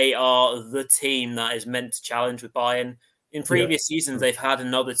they are the team that is meant to challenge with Bayern. In previous seasons, they've had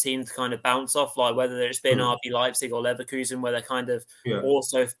another team to kind of bounce off, like whether it's been RB Leipzig or Leverkusen, where they're kind of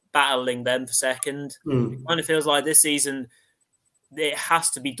also battling them for second. It kind of feels like this season it has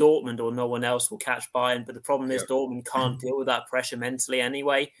to be Dortmund or no one else will catch Bayern. But the problem is Dortmund can't deal with that pressure mentally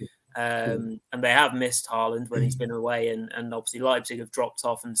anyway. And they have missed Haaland when he's been away. And obviously Leipzig have dropped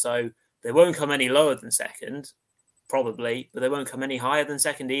off. And so they won't come any lower than second, probably. But they won't come any higher than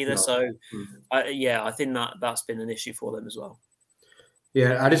second either. No. So, I think that's been an issue for them as well.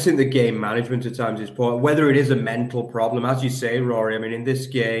 Yeah, I just think the game management at times is poor. Whether it is a mental problem, as you say, Rory, I mean, in this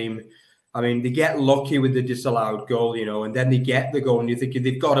game, they get lucky with the disallowed goal, and then they get the goal and you're thinking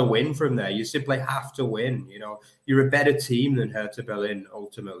they've got to win from there. You simply have to win, You're a better team than Hertha Berlin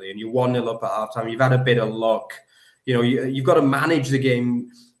ultimately, and you're 1-0 up at halftime. You've had a bit of luck, you know, you've got to manage the game.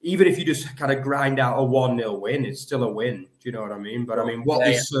 Even if you just kind of grind out a 1-0 win, it's still a win. Do you know what I mean? But I mean, what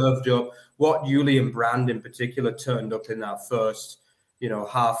they served up, what Julian Brand in particular turned up in that first, you know,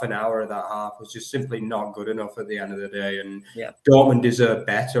 half an hour of that half was just simply not good enough at the end of the day. And Dortmund deserved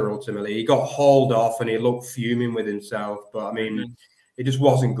better ultimately. He got hauled off and he looked fuming with himself. But I mean, it just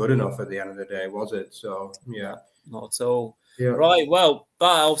wasn't good enough at the end of the day, was it? So, yeah. Not at all. Yeah. Right. Well, that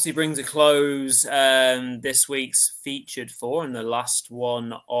obviously brings a close this week's featured four and the last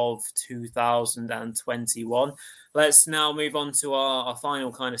one of 2021. Let's now move on to our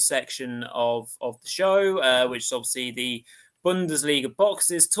final kind of section of the show, which is obviously the Bundesliga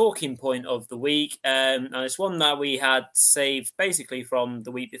boxes talking point of the week. And it's one that we had saved basically from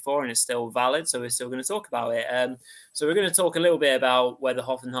the week before, and it's still valid. So we're still going to talk about it. So we're going to talk a little bit about whether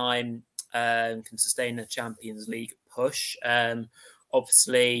Hoffenheim can sustain a Champions League push.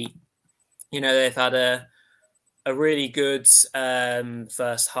 Obviously, you know, they've had a really good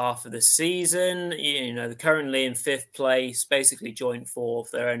first half of the season. You know, they're currently in fifth place, basically joint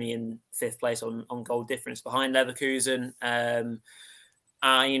fourth. They're only in fifth place on goal difference behind Leverkusen.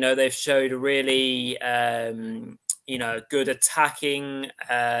 You know, they've showed a really, you know, good attacking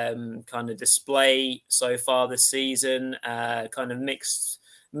kind of display so far this season. Kind of mixed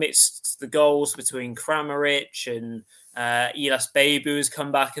the goals between Kramaric and Ilas Beibu has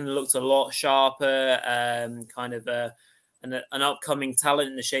come back and looked a lot sharper. Kind of an upcoming talent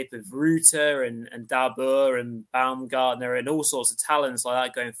in the shape of Reuter and Dabur and Baumgartner and all sorts of talents like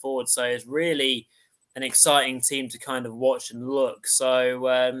that going forward. So it's really an exciting team to kind of watch and look.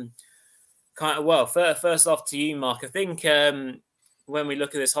 So first off to you, Mark. I think when we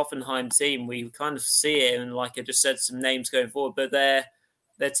look at this Hoffenheim team, we kind of see it, and like I just said, some names going forward, but their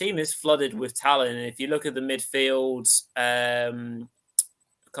team is flooded with talent. And if you look at the midfield kind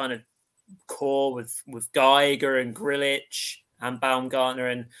of core with Geiger and Grilic and Baumgartner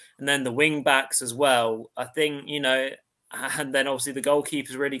and then the wing backs as well, I think, you know, and then obviously the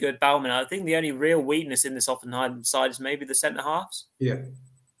goalkeeper's really good, Baumann. I think the only real weakness in this Hoffenheim side is maybe the centre halves.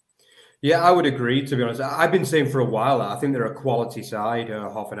 Yeah, I would agree, to be honest. I've been saying for a while that I think they're a quality side,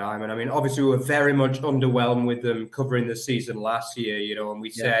 Hoffenheim. And I mean, obviously, we were very much underwhelmed with them covering the season last year, you know, and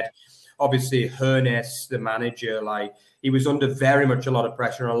we said, obviously, Hoeneß, the manager, like, he was under very much a lot of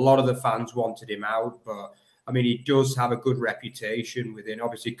pressure. And a lot of the fans wanted him out. But, I mean, he does have a good reputation within,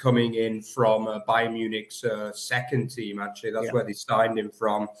 obviously, coming in from Bayern Munich's second team, actually. That's where they signed him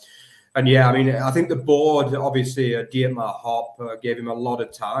from. And yeah, I mean, I think the board, obviously, Dietmar Hopp gave him a lot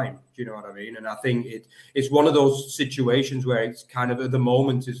of time. Do you know what I mean? And I think it's one of those situations where it's kind of, at the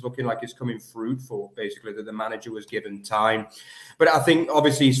moment, it's looking like it's coming fruitful, basically, that the manager was given time. But I think,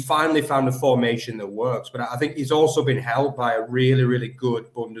 obviously, he's finally found a formation that works. But I think he's also been helped by a really, really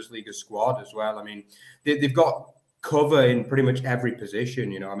good Bundesliga squad as well. I mean, they've got cover in pretty much every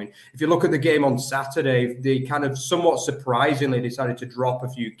position, you know. I mean, if you look at the game on Saturday, they kind of somewhat surprisingly decided to drop a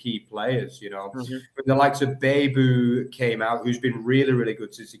few key players, you know. But the likes of Beibu came out, who's been really, really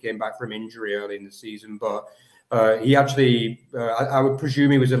good since he came back from injury early in the season. But he actually, I would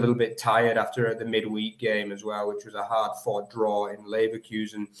presume he was a little bit tired after the midweek game as well, which was a hard-fought draw in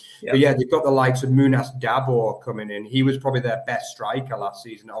Leverkusen. But yeah, they've got the likes of Munas Dabur coming in. He was probably their best striker last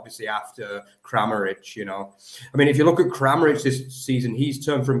season, obviously after Kramaric, you know. I mean, if you look at Kramaric this season, he's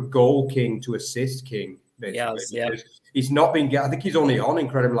turned from goal king to assist king, basically. He's not been, I think he's only on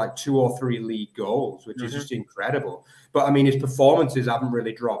incredible like 2 or 3 league goals, which is just incredible. But I mean, his performances haven't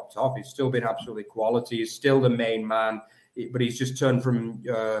really dropped off. He's still been absolutely quality. He's still the main man, but he's just turned from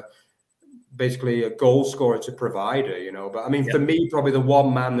basically a goal scorer to provider, you know. But I mean, for me, probably the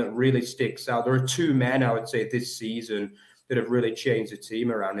one man that really sticks out, there are 2 men, I would say, this season that have really changed the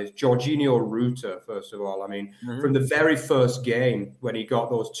team around. Is Jorginho Reuter, first of all. I mean, from the very first game when he got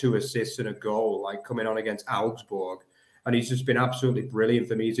those 2 assists and a goal, like coming on against Augsburg, and he's just been absolutely brilliant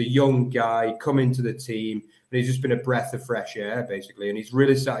for me. He's a young guy coming to the team, and he's just been a breath of fresh air, basically. And he's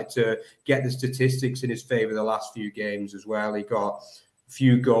really started to get the statistics in his favor the last few games as well. He got a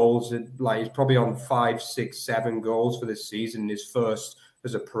few goals, and like he's probably on 5, 6, 7 goals for this season, his first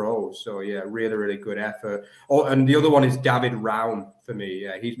as a pro. So yeah, really, really good effort. Oh, and the other one is David Raum for me.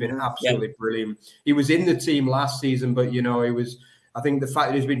 Yeah, he's been absolutely brilliant. He was in the team last season, but you know, I think the fact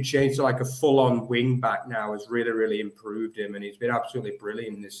that he's been changed to like a full-on wing back now has really, really improved him, and he's been absolutely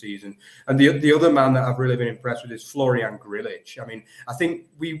brilliant this season. And the other man that I've really been impressed with is Florian Grilic. I mean, I think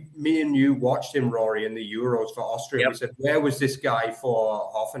me and you watched him, Rory, in the Euros for Austria. We said, where was this guy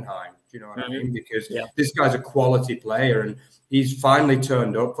for Hoffenheim? Do you know what I mean? Because this guy's a quality player, and he's finally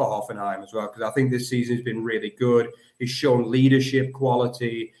turned up for Hoffenheim as well, because I think this season has been really good. He's shown leadership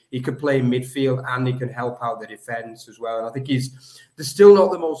quality. He can play in midfield and he can help out the defense as well. And I think they're still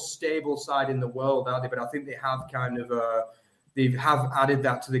not the most stable side in the world, are they? But I think they have kind of they have added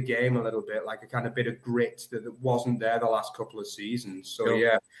that to the game a little bit, like a kind of bit of grit that wasn't there the last couple of seasons. So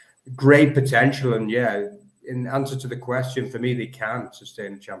yeah, great potential. And yeah, in answer to the question, for me, they can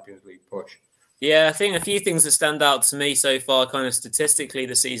sustain a Champions League push. Yeah, I think a few things that stand out to me so far, kind of statistically,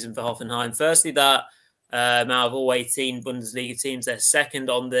 this season for Hoffenheim. Firstly, that out of all 18 Bundesliga teams, they're second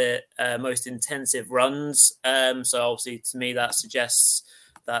on the most intensive runs. So obviously, to me, that suggests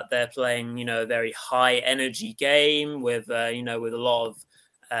that they're playing, a very high energy game with, with a lot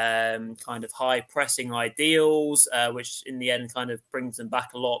of kind of high pressing ideals, which in the end kind of brings them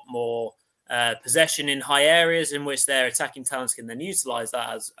back a lot more possession in high areas in which their attacking talents can then utilize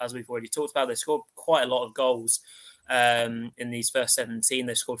that. As we've already talked about, they scored quite a lot of goals in these first 17.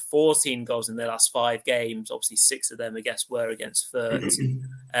 They scored 14 goals in their last 5 games. Obviously, 6 of them, I guess, were against Fürth.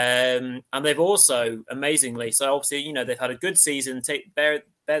 And they've also, amazingly, so obviously, they've had a good season. Bear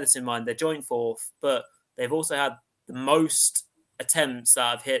this in mind, they're joint 4th, but they've also had the most attempts that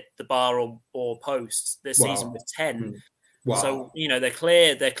have hit the bar or posts this season with 10. Wow. So, they're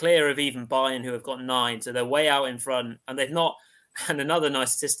clear of even Bayern, who have got 9. So they're way out in front, and they've not, and another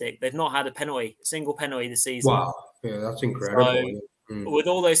nice statistic, they've not had a single penalty this season. Wow. Yeah, that's incredible. So, with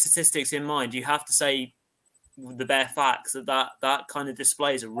all those statistics in mind, you have to say the bare facts that kind of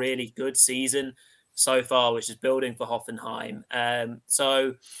displays a really good season so far, which is building for Hoffenheim.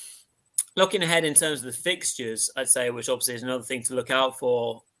 So looking ahead in terms of the fixtures, I'd say, which obviously is another thing to look out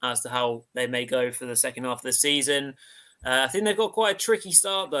for as to how they may go for the second half of the season. I think they've got quite a tricky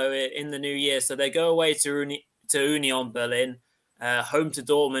start, though, in the new year. So they go away to Union Berlin, home to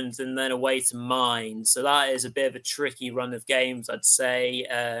Dortmund, and then away to Mainz. So that is a bit of a tricky run of games, I'd say.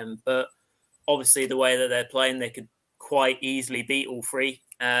 But obviously, the way that they're playing, they could quite easily beat all 3.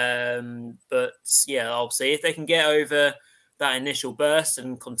 But yeah, obviously, if they can get over that initial burst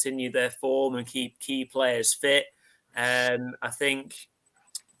and continue their form and keep key players fit, I think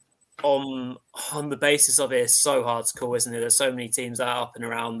on the basis of it, it's so hard to call, isn't it? There's so many teams that are up and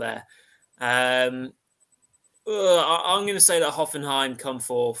around there. I'm going to say that Hoffenheim come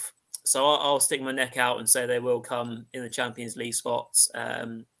 4th. So I'll stick my neck out and say they will come in the Champions League spots.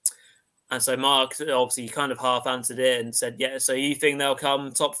 And so Mark, obviously, you kind of half answered it and said, yeah, so you think they'll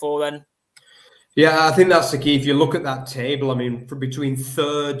come top 4 then? Yeah, I think that's the key. If you look at that table, I mean, between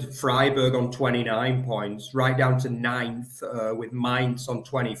 3rd, Freiburg on 29 points, right down to 9th with Mainz on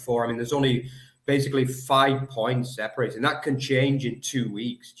 24. I mean, there's only basically 5 points separating. That can change in 2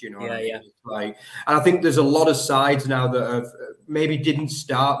 weeks. Do you know what I mean? Yeah. And I think there's a lot of sides now that have maybe didn't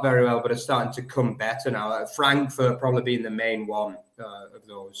start very well, but are starting to come better now. Frankfurt probably being the main one of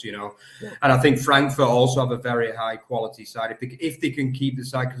those, Yeah. And I think Frankfurt also have a very high quality side. If they can keep the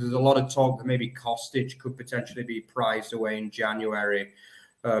side, because there's a lot of talk that maybe Kostic could potentially be prized away in January.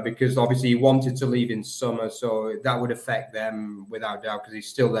 Because obviously he wanted to leave in summer, so that would affect them without doubt, because he's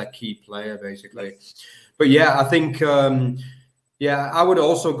still their key player, basically. But yeah, I think, I would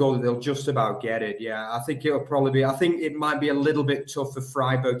also go that they'll just about get it. Yeah, I think it'll probably be, I think it might be a little bit tough for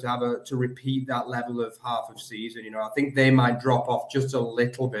Freiburg to repeat that level of half of season. I think they might drop off just a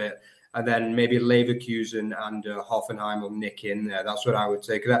little bit, and then maybe Leverkusen and Hoffenheim will nick in there. That's what I would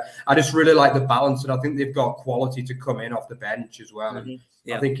say. Because I just really like the balance, and I think they've got quality to come in off the bench as well. Mm-hmm.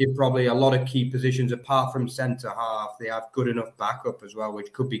 Yeah. I think in probably a lot of key positions, apart from centre half, they have good enough backup as well,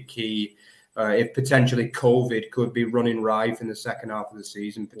 which could be key if potentially COVID could be running rife in the second half of the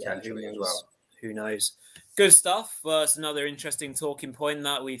season, potentially as well. Who knows? Good stuff. Well, it's another interesting talking point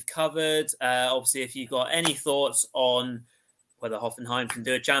that we've covered. Obviously, if you've got any thoughts on whether Hoffenheim can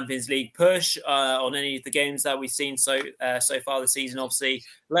do a Champions League push on any of the games that we've seen so far this season, obviously,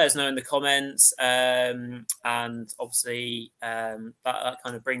 let us know in the comments. And obviously, that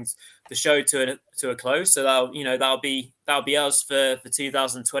kind of brings the show to a close. So that'll be us for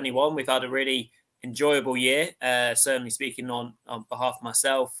 2021. We've had a really enjoyable year. Certainly speaking on behalf of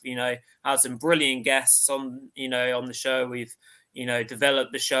myself, had some brilliant guests on the show. We've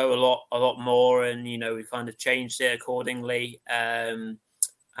developed the show a lot more, and we kind of changed it accordingly. And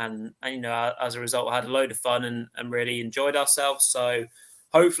as a result, I had a load of fun and really enjoyed ourselves. So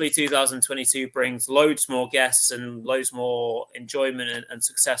hopefully 2022 brings loads more guests and loads more enjoyment and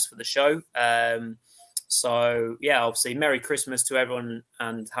success for the show. So yeah, obviously Merry Christmas to everyone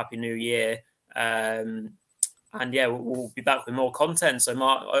and Happy New Year. And yeah, we'll be back with more content. So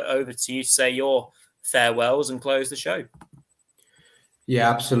Mark, over to you to say your farewells and close the show. Yeah,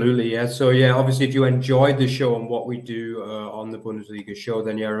 absolutely. Yeah. So yeah, obviously, if you enjoyed the show and what we do on the Bundesliga show,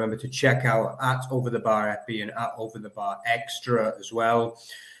 then yeah, remember to check out at Over the Bar FB and at Over the Bar Extra as well.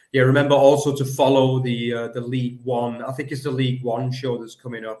 Yeah, remember also to follow the League One. I think it's the League One show that's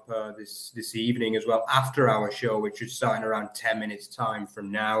coming up this evening as well after our show, which is starting around 10 minutes time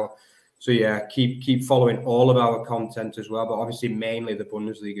from now. So yeah, keep following all of our content as well, but obviously mainly the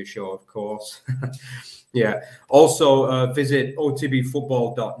Bundesliga show, of course. Yeah. Also, visit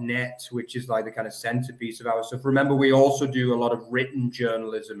otbfootball.net, which is like the kind of centerpiece of our stuff. Remember, we also do a lot of written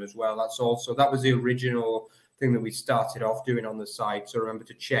journalism as well. That was the original thing that we started off doing on the site. So remember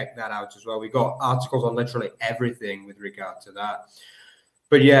to check that out as well. We got articles on literally everything with regard to that.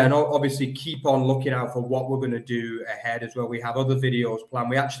 But yeah, and obviously keep on looking out for what we're going to do ahead as well. We have other videos planned.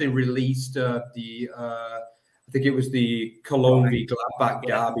 We actually released I think it was the Cologne v Gladbach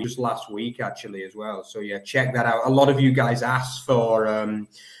derby just last week, actually, as well. So, yeah, check that out. A lot of you guys asked for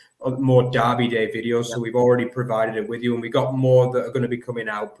more Derby Day videos, so we've already provided it with you. And we got more that are going to be coming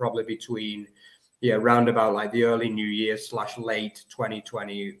out probably between, round about like the early New Year / late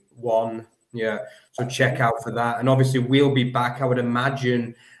 2021. Yeah, so check out for that. And obviously, we'll be back, I would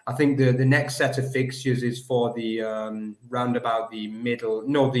imagine. I think the next set of fixtures is for the round about the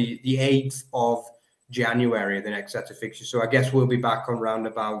 8th of January, the next set of fixtures. So I guess we'll be back on round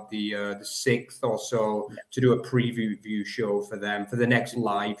about the 6th or so to do a preview show for them for the next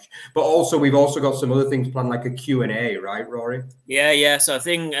live. But also we've also got some other things planned, like a Q&A, right, Rory? Yeah. So I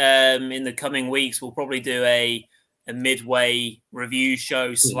think in the coming weeks we'll probably do a midway review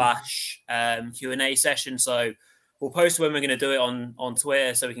show / Q&A session. So we'll post when we're going to do it on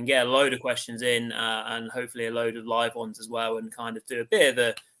Twitter, so we can get a load of questions in and hopefully a load of live ones as well, and kind of do a bit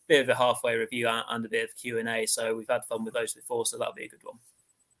of a halfway review and a bit of Q&A. So we've had fun with those before, so that'll be a good one.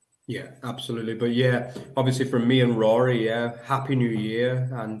 Yeah, absolutely. But yeah, obviously from me and Rory, Happy New Year.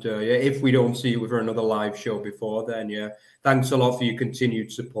 And if we don't see you for another live show before then, thanks a lot for your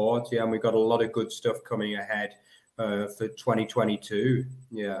continued support. Yeah, and we've got a lot of good stuff coming ahead for 2022.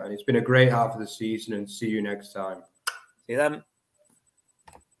 Yeah, and it's been a great half of the season, and see you next time. See you then.